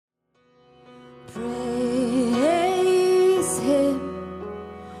Praise Him,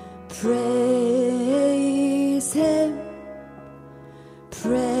 praise Him,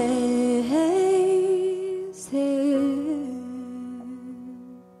 praise Him.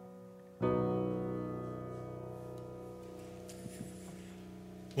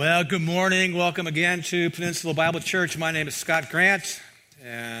 Well, good morning. Welcome again to Peninsula Bible Church. My name is Scott Grant,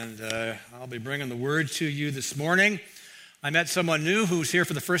 and I'll be bringing the word to you this morning. I met someone new who's here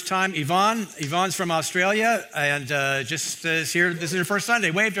for the first time, Yvonne. Yvonne's from Australia and just is here. This is her first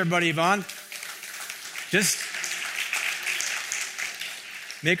Sunday. Wave to everybody, Yvonne. Just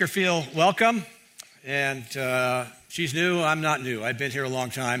make her feel welcome. And she's new. I'm not new. I've been here a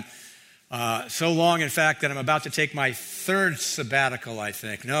long time. So long, in fact, that I'm about to take my third sabbatical, I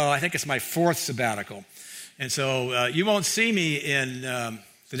think. No, I think it's my fourth sabbatical. And so you won't see me in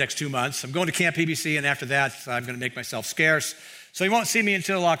the next 2 months. I'm going to Camp PBC, and after that, I'm going to make myself scarce. So you won't see me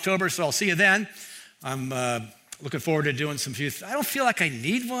until October, so I'll see you then. I'm looking forward to doing some few. I don't feel like I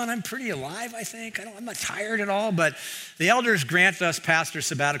need one. I'm pretty alive, I think. I'm not tired at all, but the elders grant us pastor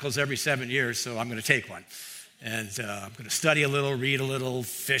sabbaticals every 7 years, so I'm going to take one. And I'm going to study a little, read a little,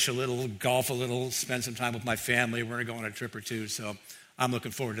 fish a little, golf a little, spend some time with my family. We're going to go on a trip or two, so I'm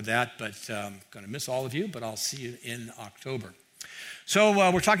looking forward to that. But I'm going to miss all of you, but I'll see you in October.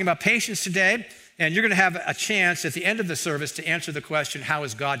 So we're talking about patience today, and you're going to have a chance at the end of the service to answer the question, how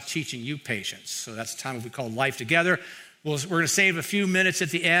is God teaching you patience? So that's the time we call Life Together. We're going to save a few minutes at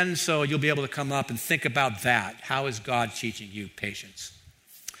the end, so you'll be able to come up and think about that. How is God teaching you patience?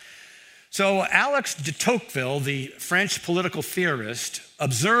 So Alex de Tocqueville, the French political theorist,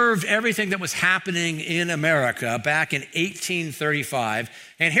 observed everything that was happening in America back in 1835,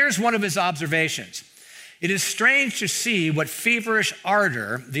 and here's one of his observations. It is strange to see what feverish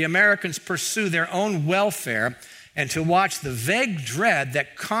ardor the Americans pursue their own welfare and to watch the vague dread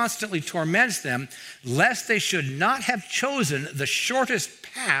that constantly torments them, lest they should not have chosen the shortest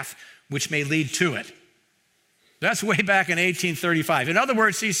path which may lead to it. That's way back in 1835. In other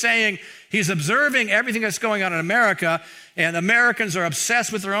words, he's observing everything that's going on in America, and Americans are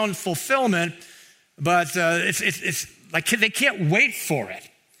obsessed with their own fulfillment, but it's like they can't wait for it.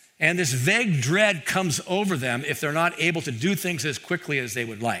 And this vague dread comes over them if they're not able to do things as quickly as they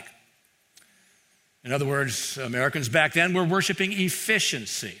would like. In other words, Americans back then were worshiping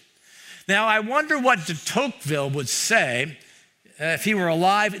efficiency. Now, I wonder what de Tocqueville would say if he were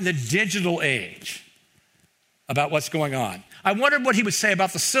alive in the digital age about what's going on. I wondered what he would say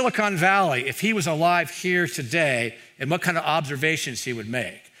about the Silicon Valley if he was alive here today and what kind of observations he would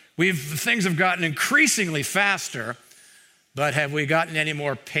make. Things have gotten increasingly faster, but have we gotten any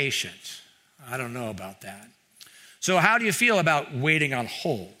more patient? I don't know about that. So how do you feel about waiting on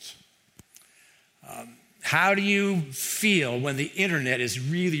hold? How do you feel when the internet is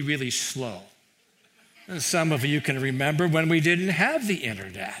really, really slow? And some of you can remember when we didn't have the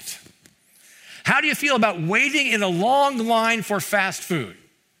internet. How do you feel about waiting in a long line for fast food?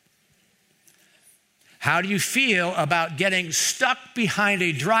 How do you feel about getting stuck behind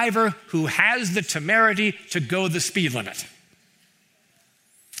a driver who has the temerity to go the speed limit?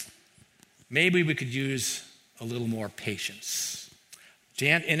 Maybe we could use a little more patience.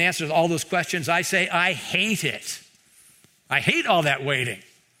 In answer to all those questions, I say, I hate it. I hate all that waiting.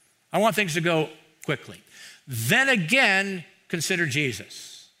 I want things to go quickly. Then again, consider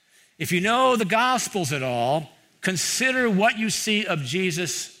Jesus. If you know the Gospels at all, consider what you see of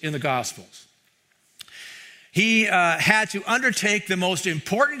Jesus in the Gospels. He had to undertake the most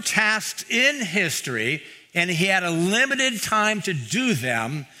important tasks in history, and he had a limited time to do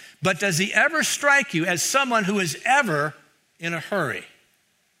them. But does he ever strike you as someone who is ever in a hurry?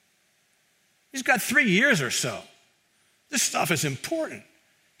 He's got 3 years or so. This stuff is important.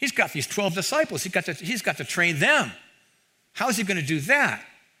 He's got these 12 disciples. He's got to train them. How is he going to do that?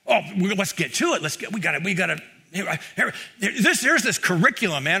 Oh, let's get to it. There's this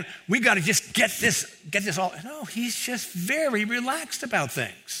curriculum, man. We got to just get this all. No, he's just very relaxed about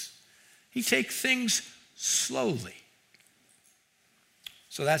things. He takes things slowly.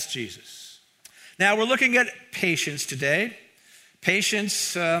 So that's Jesus. Now we're looking at patience today.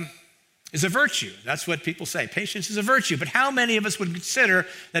 Patience is a virtue. That's what people say. Patience is a virtue. But how many of us would consider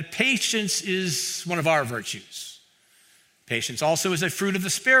that patience is one of our virtues? Patience also is a fruit of the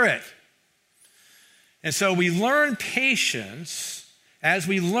Spirit. And so we learn patience as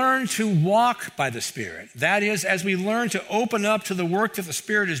we learn to walk by the Spirit. That is, as we learn to open up to the work that the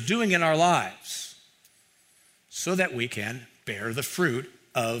Spirit is doing in our lives so that we can bear the fruit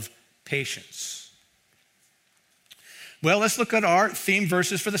of patience. Well, let's look at our theme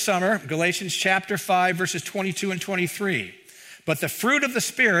verses for the summer, Galatians chapter 5, verses 22 and 23. But the fruit of the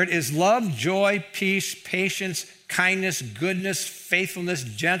Spirit is love, joy, peace, patience, kindness, goodness, faithfulness,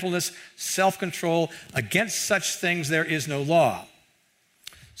 gentleness, self-control. Against such things there is no law.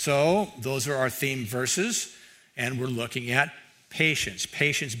 So those are our theme verses, and we're looking at patience.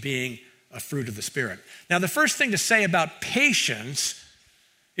 Patience being a fruit of the Spirit. Now, the first thing to say about patience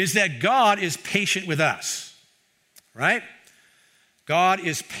is that God is patient with us, right? God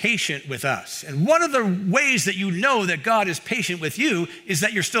is patient with us. And one of the ways that you know that God is patient with you is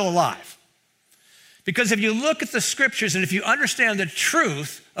that you're still alive. Because if you look at the scriptures and if you understand the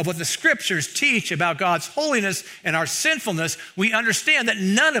truth of what the scriptures teach about God's holiness and our sinfulness, we understand that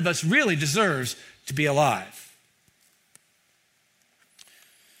none of us really deserves to be alive.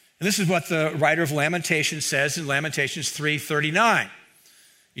 And this is what the writer of Lamentations says in Lamentations 3:39.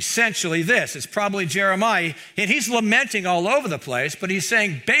 Essentially this, it's probably Jeremiah, and he's lamenting all over the place, but he's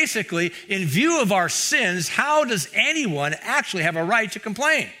saying basically, in view of our sins, how does anyone actually have a right to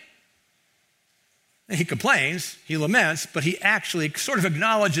complain? And he complains, he laments, but he actually sort of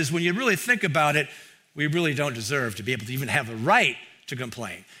acknowledges when you really think about it, we really don't deserve to be able to even have the right to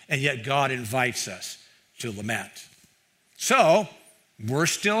complain. And yet God invites us to lament. So, we're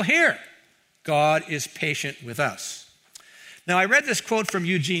still here. God is patient with us. Now, I read this quote from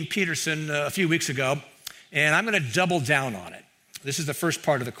Eugene Peterson a few weeks ago, and I'm going to double down on it. This is the first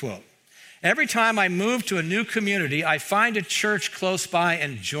part of the quote. Every time I move to a new community, I find a church close by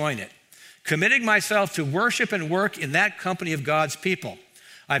and join it, committing myself to worship and work in that company of God's people.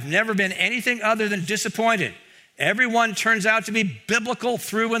 I've never been anything other than disappointed. Everyone turns out to be biblical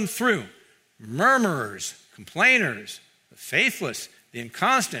through and through. Murmurers, complainers, the faithless, the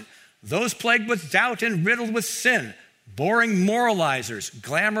inconstant, those plagued with doubt and riddled with sin, boring moralizers,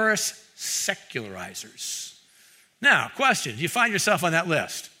 glamorous secularizers. Now, question, do you find yourself on that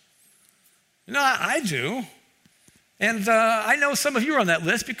list? No, I do. And I know some of you are on that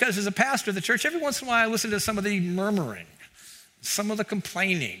list because as a pastor of the church, every once in a while I listen to some of the murmuring, some of the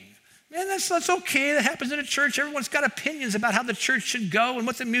complaining. Man, that's okay. That happens in a church. Everyone's got opinions about how the church should go and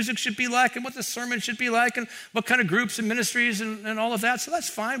what the music should be like and what the sermon should be like and what kind of groups and ministries and all of that. So that's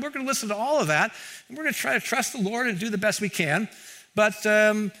fine. We're going to listen to all of that. And we're going to try to trust the Lord and do the best we can. But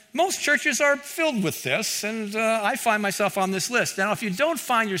most churches are filled with this, and I find myself on this list. Now, if you don't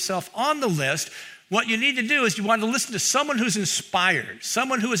find yourself on the list, what you need to do is you want to listen to someone who's inspired,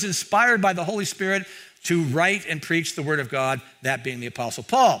 someone who is inspired by the Holy Spirit to write and preach the Word of God, that being the Apostle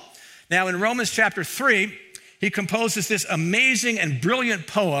Paul. Now, in Romans chapter 3, he composes this amazing and brilliant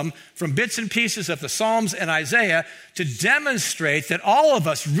poem from bits and pieces of the Psalms and Isaiah to demonstrate that all of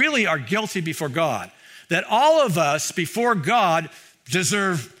us really are guilty before God, that all of us before God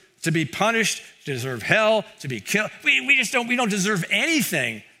deserve to be punished, deserve hell, to be killed. We don't deserve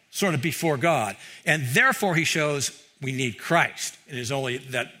anything sort of before God. And therefore, he shows we need Christ. It is only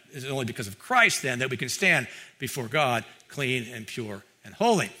because of Christ then that we can stand before God clean and pure and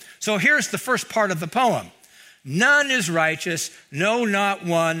holy. So here's the first part of the poem. None is righteous, no, not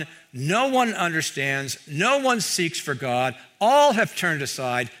one. No one understands, no one seeks for God. All have turned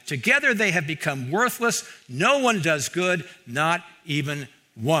aside. Together they have become worthless. No one does good, not even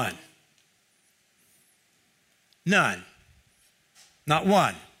one. None. Not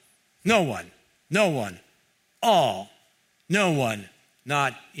one. No one. No one. All. No one.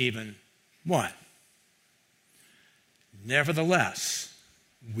 Not even one. Nevertheless,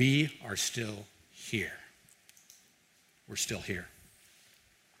 we are still here. We're still here.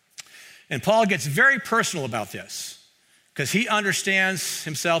 And Paul gets very personal about this because he understands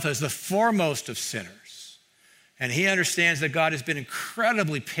himself as the foremost of sinners. And he understands that God has been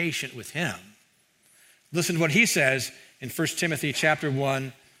incredibly patient with him. Listen to what he says in 1 Timothy chapter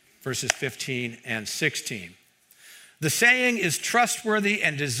 1, verses 15 and 16. The saying is trustworthy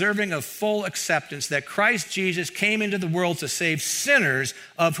and deserving of full acceptance that Christ Jesus came into the world to save sinners,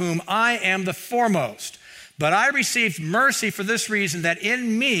 of whom I am the foremost. But I received mercy for this reason, that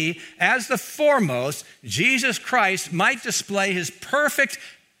in me, as the foremost, Jesus Christ might display his perfect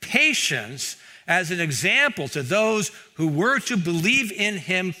patience as an example to those who were to believe in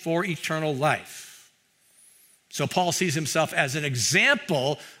him for eternal life. So Paul sees himself as an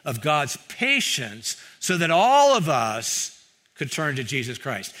example of God's patience so that all of us could turn to Jesus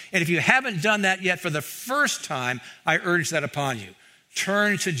Christ. And if you haven't done that yet for the first time, I urge that upon you.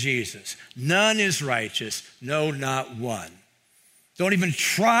 Turn to Jesus. None is righteous, no, not one. Don't even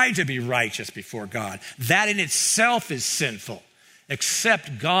try to be righteous before God. That in itself is sinful.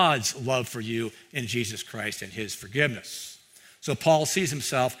 Accept God's love for you in Jesus Christ and his forgiveness. So Paul sees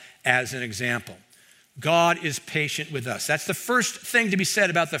himself as an example. God is patient with us. That's the first thing to be said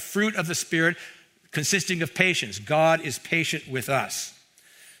about the fruit of the Spirit. consisting of patience. God is patient with us.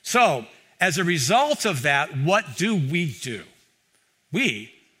 So, as a result of that, what do?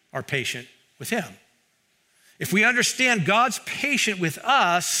 We are patient with him. If we understand God's patient with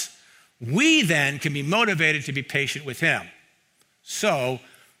us, we then can be motivated to be patient with him. So,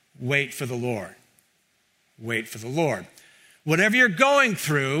 wait for the Lord. Wait for the Lord. Whatever you're going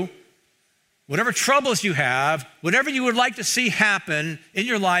through, whatever troubles you have, whatever you would like to see happen in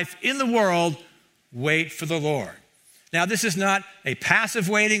your life, in the world, wait for the Lord. Now, this is not a passive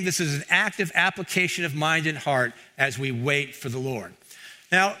waiting. This is an active application of mind and heart as we wait for the Lord.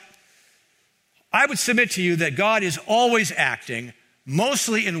 Now, I would submit to you that God is always acting,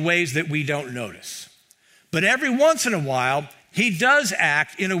 mostly in ways that we don't notice. But every once in a while, he does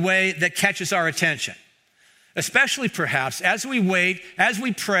act in a way that catches our attention. Especially perhaps as we wait, as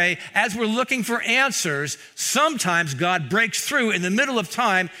we pray, as we're looking for answers, sometimes God breaks through in the middle of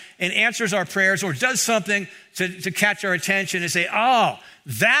time and answers our prayers or does something to catch our attention and say, oh,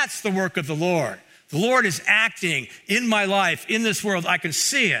 that's the work of the Lord. The Lord is acting in my life, in this world. I can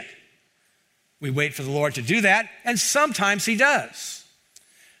see it. We wait for the Lord to do that, and sometimes he does.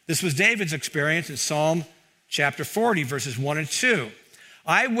 This was David's experience in Psalm chapter 40, verses 1 and 2.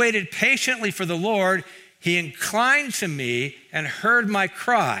 I waited patiently for the Lord. He inclined to me and heard my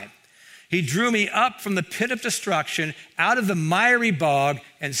cry. He drew me up from the pit of destruction, out of the miry bog,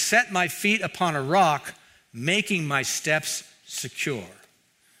 and set my feet upon a rock, making my steps secure.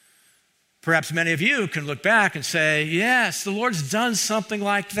 Perhaps many of you can look back and say, yes, the Lord's done something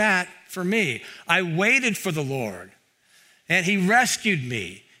like that for me. I waited for the Lord, and he rescued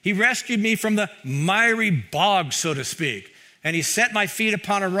me. He rescued me from the miry bog, so to speak. And he set my feet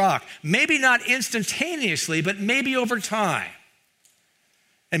upon a rock. Maybe not instantaneously, but maybe over time.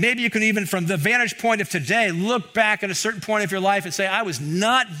 And maybe you can even, from the vantage point of today, look back at a certain point of your life and say, I was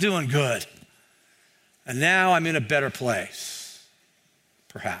not doing good. And now I'm in a better place.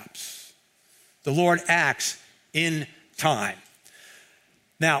 Perhaps. The Lord acts in time.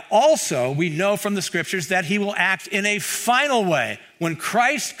 Now, also, we know from the scriptures that he will act in a final way. When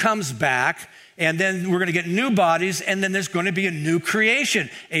Christ comes back, and then we're going to get new bodies, and then there's going to be a new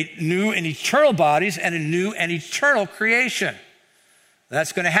creation, a new and eternal bodies and a new and eternal creation.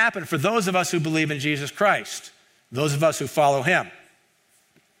 That's going to happen for those of us who believe in Jesus Christ, those of us who follow him.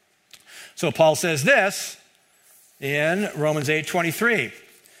 So Paul says this in Romans 8:23,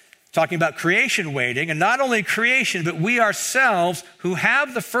 talking about creation waiting, and not only creation, but we ourselves who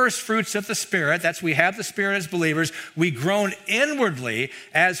have the first fruits of the Spirit, that's we have the Spirit as believers, we groan inwardly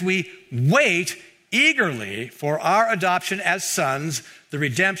as we wait eagerly for our adoption as sons, the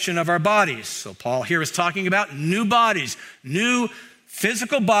redemption of our bodies. So Paul here is talking about new bodies, new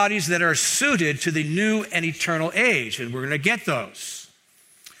physical bodies that are suited to the new and eternal age, and we're going to get those.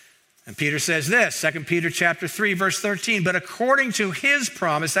 And Peter says this, 2 Peter chapter 3, verse 13, but according to his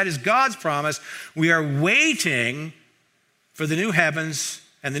promise, that is God's promise, we are waiting for the new heavens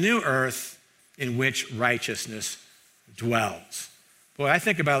and the new earth in which righteousness dwells. Boy, I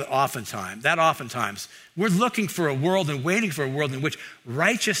think about it oftentimes. We're looking for a world and waiting for a world in which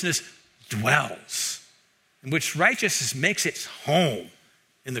righteousness dwells, in which righteousness makes its home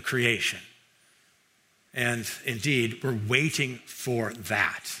in the creation. And indeed, we're waiting for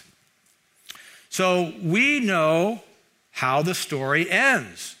that. So we know how the story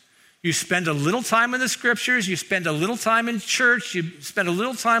ends. You spend a little time in the scriptures, you spend a little time in church, you spend a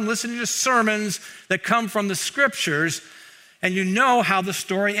little time listening to sermons that come from the scriptures, and you know how the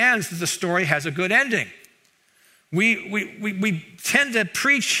story ends, that the story has a good ending. We tend to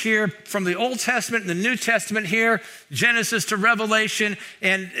preach here from the Old Testament and the New Testament here, Genesis to Revelation,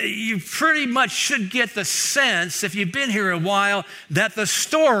 and you pretty much should get the sense, if you've been here a while, that the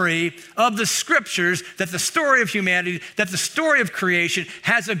story of the scriptures, that the story of humanity, that the story of creation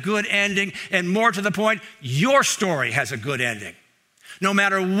has a good ending, and more to the point, your story has a good ending. No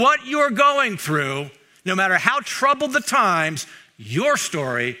matter what you're going through, no matter how troubled the times, your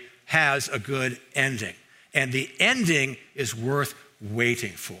story has a good ending. And the ending is worth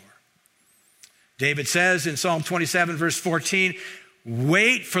waiting for. David says in Psalm 27, verse 14,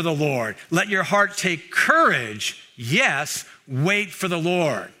 wait for the Lord. Let your heart take courage. Yes, wait for the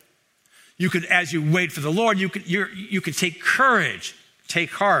Lord. You can, as you wait for the Lord, you can take courage, take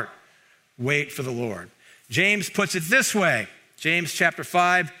heart, wait for the Lord. James puts it this way, James chapter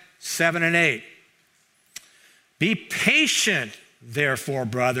 5, 7 and 8. Be patient, therefore,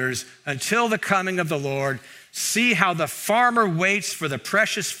 brothers, until the coming of the Lord. See how the farmer waits for the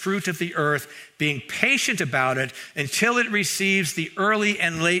precious fruit of the earth, being patient about it until it receives the early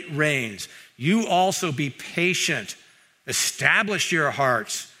and late rains. You also be patient. Establish your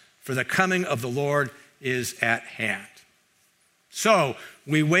hearts, for the coming of the Lord is at hand. So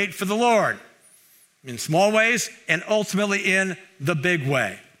we wait for the Lord in small ways and ultimately in the big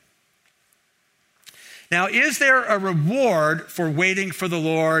way. Now, is there a reward for waiting for the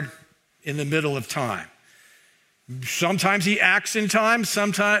Lord in the middle of time? Sometimes he acts in time,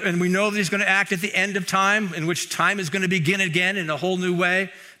 sometimes, and we know that he's going to act at the end of time, in which time is going to begin again in a whole new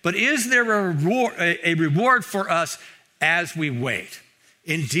way. But is there a reward for us as we wait?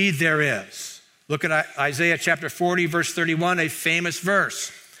 Indeed, there is. Look at Isaiah chapter 40, verse 31, a famous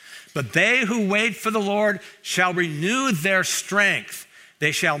verse. But they who wait for the Lord shall renew their strength.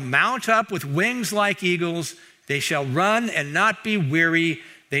 They shall mount up with wings like eagles. They shall run and not be weary.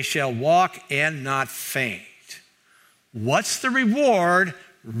 They shall walk and not faint. What's the reward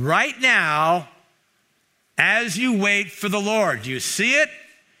right now as you wait for the Lord? Do you see it?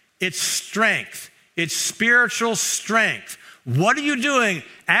 It's strength. It's spiritual strength. What are you doing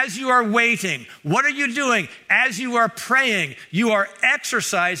as you are waiting? What are you doing as you are praying? You are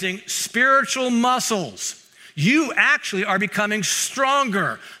exercising spiritual muscles. You actually are becoming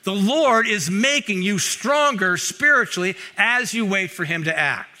stronger. The Lord is making you stronger spiritually as you wait for him to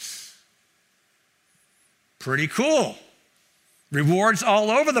act. Pretty cool. Rewards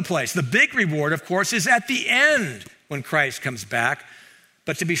all over the place. The big reward, of course, is at the end when Christ comes back.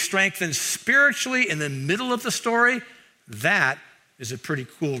 But to be strengthened spiritually in the middle of the story, that is a pretty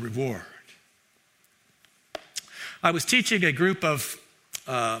cool reward. I was teaching a group of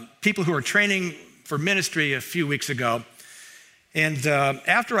people who are training for ministry a few weeks ago. And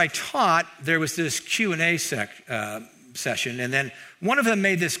after I taught, there was this Q&A session. And then one of them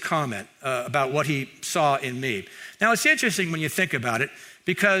made this comment about what he saw in me. Now, it's interesting when you think about it,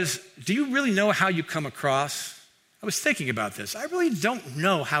 because do you really know how you come across? I was thinking about this. I really don't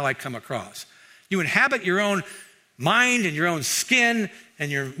know how I come across. You inhabit your own mind and your own skin,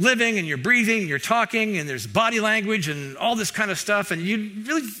 and you're living and you're breathing, and you're talking, and there's body language and all this kind of stuff, and you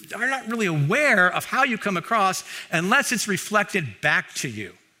really are not really aware of how you come across unless it's reflected back to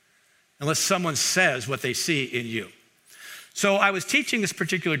you, unless someone says what they see in you. So I was teaching this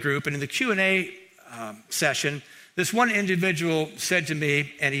particular group, and in the Q&A session, this one individual said to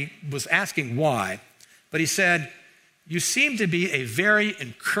me, and he was asking why, but he said, "You seem to be a very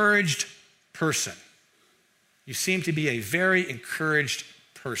encouraged person. You seem to be a very encouraged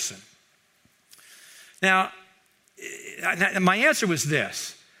person." Now, my answer was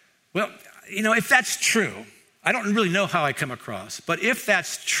this. Well, if that's true, I don't really know how I come across, but if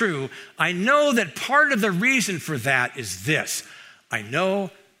that's true, I know that part of the reason for that is this. I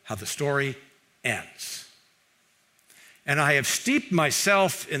know how the story ends. And I have steeped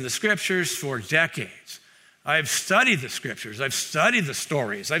myself in the scriptures for decades. I've studied the scriptures. I've studied the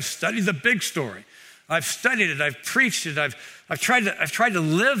stories. I've studied the big story. I've studied it. I've preached it. I've tried to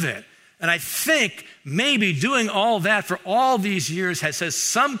live it. And I think maybe doing all that for all these years has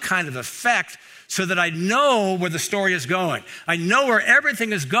some kind of effect so that I know where the story is going. I know where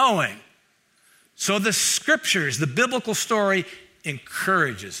everything is going. So the scriptures, the biblical story,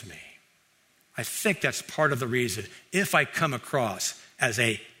 encourages me. I think that's part of the reason if I come across as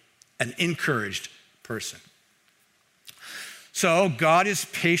an encouraged person. So God is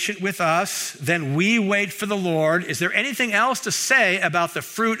patient with us, then we wait for the Lord. Is there anything else to say about the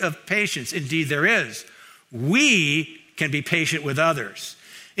fruit of patience? Indeed, there is. We can be patient with others.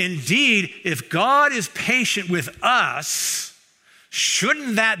 Indeed, if God is patient with us,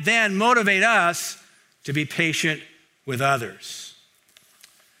 shouldn't that then motivate us to be patient with others?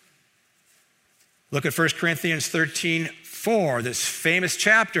 Look at 1 Corinthians 13:4, this famous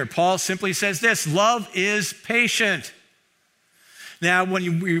chapter. Paul simply says this: love is patient. Now,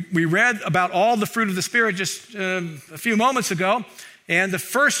 when we read about all the fruit of the Spirit just a few moments ago, and the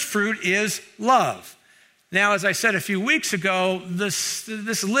first fruit is love. Now, as I said a few weeks ago, this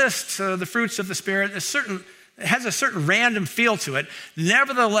list, the fruits of the Spirit, has a certain random feel to it.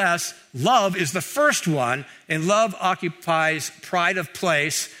 Nevertheless, love is the first one, and love occupies pride of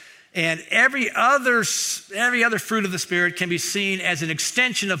place. And every other fruit of the Spirit can be seen as an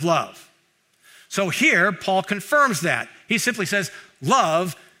extension of love. So here, Paul confirms that. He simply says,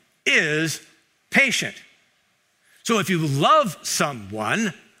 love is patient. So if you love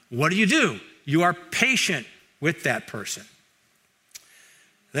someone, what do? You are patient with that person.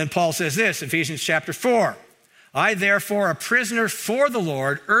 Then Paul says this, Ephesians chapter 4. I, therefore, a prisoner for the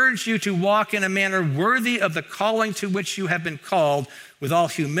Lord, urge you to walk in a manner worthy of the calling to which you have been called, with all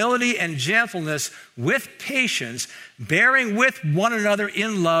humility and gentleness, with patience, bearing with one another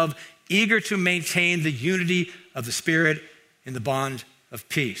in love, eager to maintain the unity of the Spirit in the bond of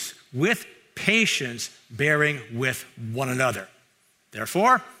peace. With patience, bearing with one another.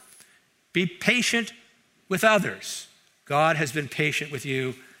 Therefore, Be patient with others. God has been patient with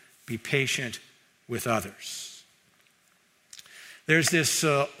you. Be patient with others. There's this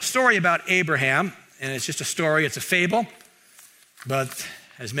story about Abraham, and it's just a story, it's a fable, but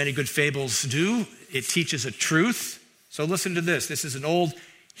as many good fables do, it teaches a truth. So listen to this. This is an old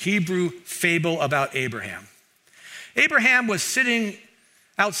Hebrew fable about Abraham. Abraham was sitting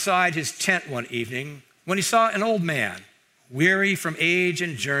outside his tent one evening when he saw an old man, weary from age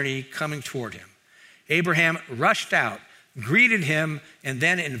and journey, coming toward him. Abraham rushed out, greeted him, and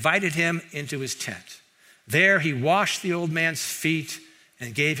then invited him into his tent. There he washed the old man's feet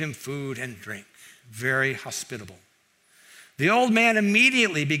and gave him food and drink. Very hospitable. The old man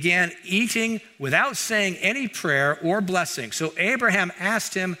immediately began eating without saying any prayer or blessing. So Abraham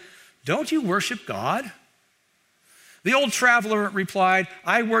asked him, "Don't you worship God?" The old traveler replied,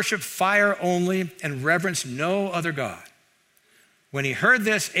 "I worship fire only and reverence no other God." When he heard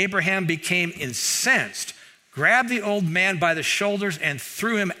this, Abraham became incensed, grabbed the old man by the shoulders, and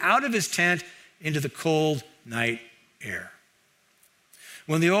threw him out of his tent into the cold night air.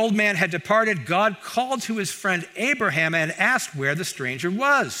 When the old man had departed, God called to his friend Abraham and asked where the stranger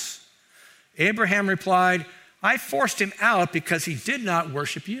was. Abraham replied, "I forced him out because he did not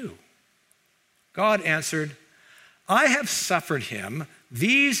worship you." God answered, "I have suffered him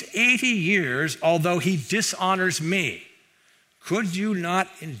these 80 years, although he dishonors me. Could you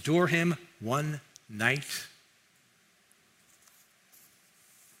not endure him one night?"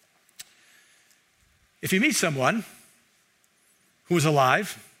 If you meet someone who is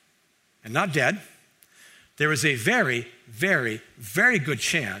alive and not dead, there is a very, very, very good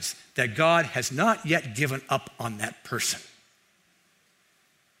chance that God has not yet given up on that person.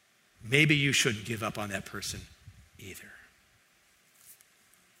 Maybe you shouldn't give up on that person either.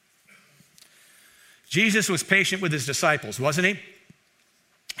 Jesus was patient with his disciples, wasn't he?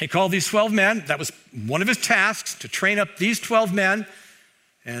 He called these 12 men. That was one of his tasks, to train up these 12 men.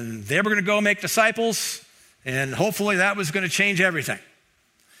 And they were going to go make disciples, and hopefully that was going to change everything.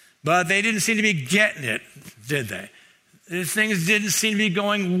 But they didn't seem to be getting it, did they? Things didn't seem to be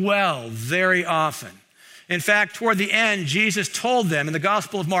going well very often. In fact, toward the end, Jesus told them in the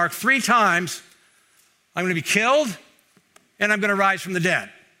Gospel of Mark 3 times, "I'm going to be killed, and I'm going to rise from the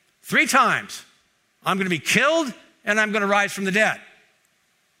dead." 3 times. I'm going to be killed, and I'm going to rise from the dead.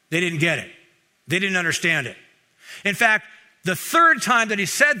 They didn't get it. They didn't understand it. In fact, the 3rd time that he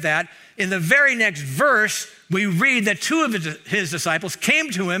said that, in the very next verse, we read that 2 of his disciples came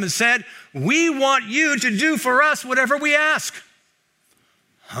to him and said, "We want you to do for us whatever we ask."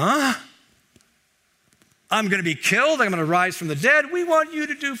 Huh? I'm going to be killed. I'm going to rise from the dead. We want you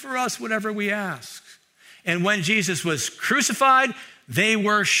to do for us whatever we ask. And when Jesus was crucified, they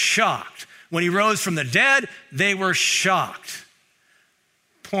were shocked. When he rose from the dead, they were shocked.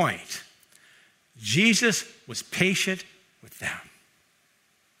 Point. Jesus was patient with them.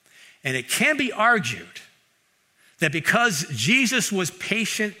 And it can be argued that because Jesus was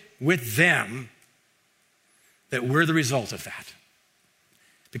patient with them, that we're the result of that.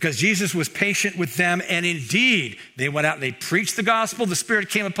 Because Jesus was patient with them, and indeed, they went out and they preached the gospel, the Spirit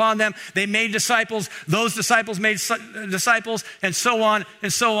came upon them, they made disciples, those disciples made disciples, and so on,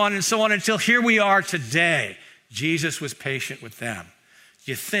 and so on, and so on, until here we are today. Jesus was patient with them.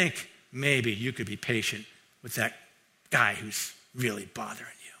 You think maybe you could be patient with that guy who's really bothering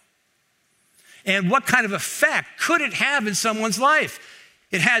you? And what kind of effect could it have in someone's life?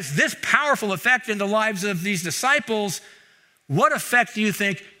 It has this powerful effect in the lives of these disciples. What effect do you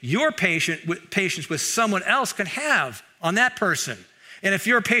think your patience with someone else can have on that person? And if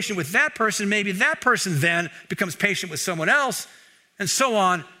you're patient with that person, maybe that person then becomes patient with someone else, and so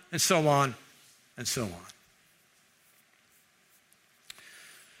on, and so on, and so on.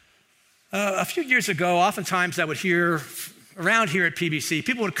 A few years ago, oftentimes I would hear around here at PBC,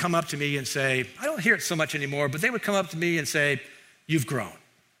 people would come up to me and say, I don't hear it so much anymore, but they would come up to me and say, "You've grown.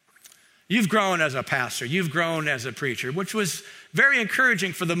 You've grown as a pastor. You've grown as a preacher," which was very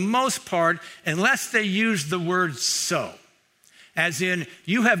encouraging for the most part, unless they used the word "so," as in,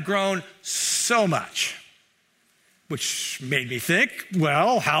 "You have grown so much," which made me think,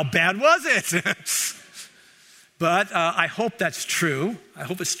 well, how bad was it? But I hope that's true. I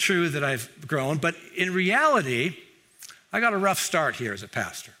hope it's true that I've grown. But in reality, I got a rough start here as a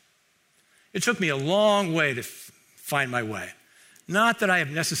pastor. It took me a long way to find my way. Not that I have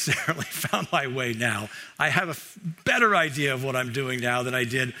necessarily found my way now. I have a better idea of what I'm doing now than I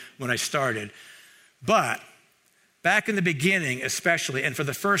did when I started. But back in the beginning especially, and for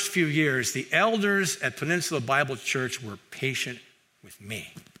the first few years, the elders at Peninsula Bible Church were patient with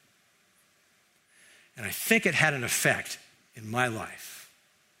me. And I think it had an effect in my life.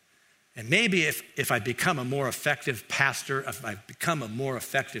 And maybe if I become a more effective pastor, if I become a more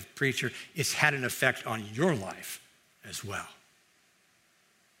effective preacher, it's had an effect on your life as well.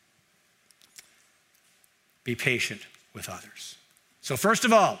 Be patient with others. So first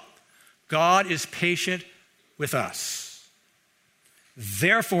of all, God is patient with us.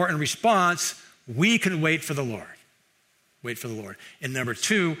 Therefore, in response, we can wait for the Lord. Wait for the Lord. And number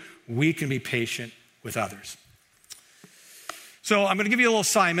two, we can be patient with others. So I'm going to give you a little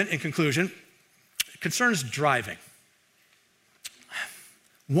assignment in conclusion. It concerns driving.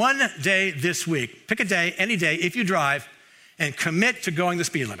 One day this week, pick a day, any day, if you drive, and commit to going the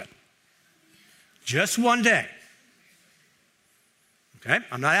speed limit. Just one day. Okay?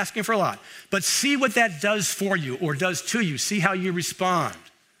 I'm not asking for a lot. But see what that does for you or does to you. See how you respond.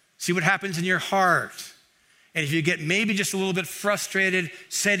 See what happens in your heart. And if you get maybe just a little bit frustrated,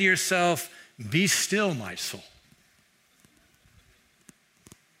 say to yourself, be still, my soul.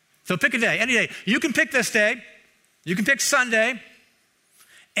 So pick a day, any day. You can pick this day. You can pick Sunday.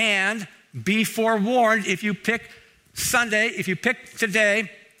 And be forewarned, if you pick Sunday, if you pick today,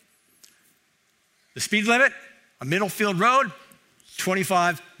 the speed limit on Middlefield Road,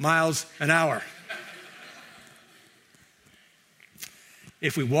 25 miles an hour.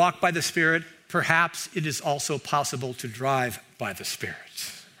 If we walk by the Spirit, perhaps it is also possible to drive by the Spirit.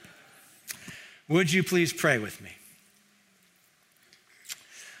 Would you please pray with me?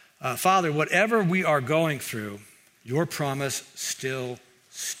 Father, whatever we are going through, your promise still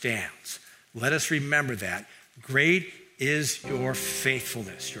stands. Let us remember that. Great is your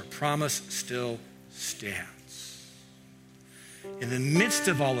faithfulness. Your promise still stands. In the midst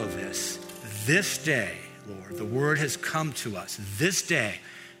of all of this day, Lord, the word has come to us. This day,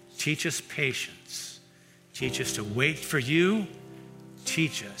 teach us patience. Teach us to wait for you.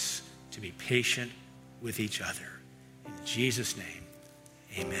 Teach us to be patient with each other. In Jesus' name,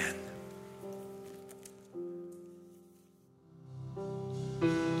 amen.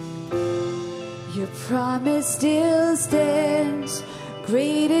 Your promise still stands.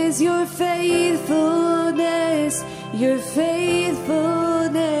 Great is your faithfulness, your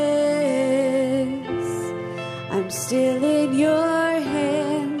faithfulness. I'm still in your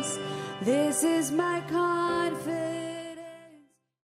hands. This is my confidence.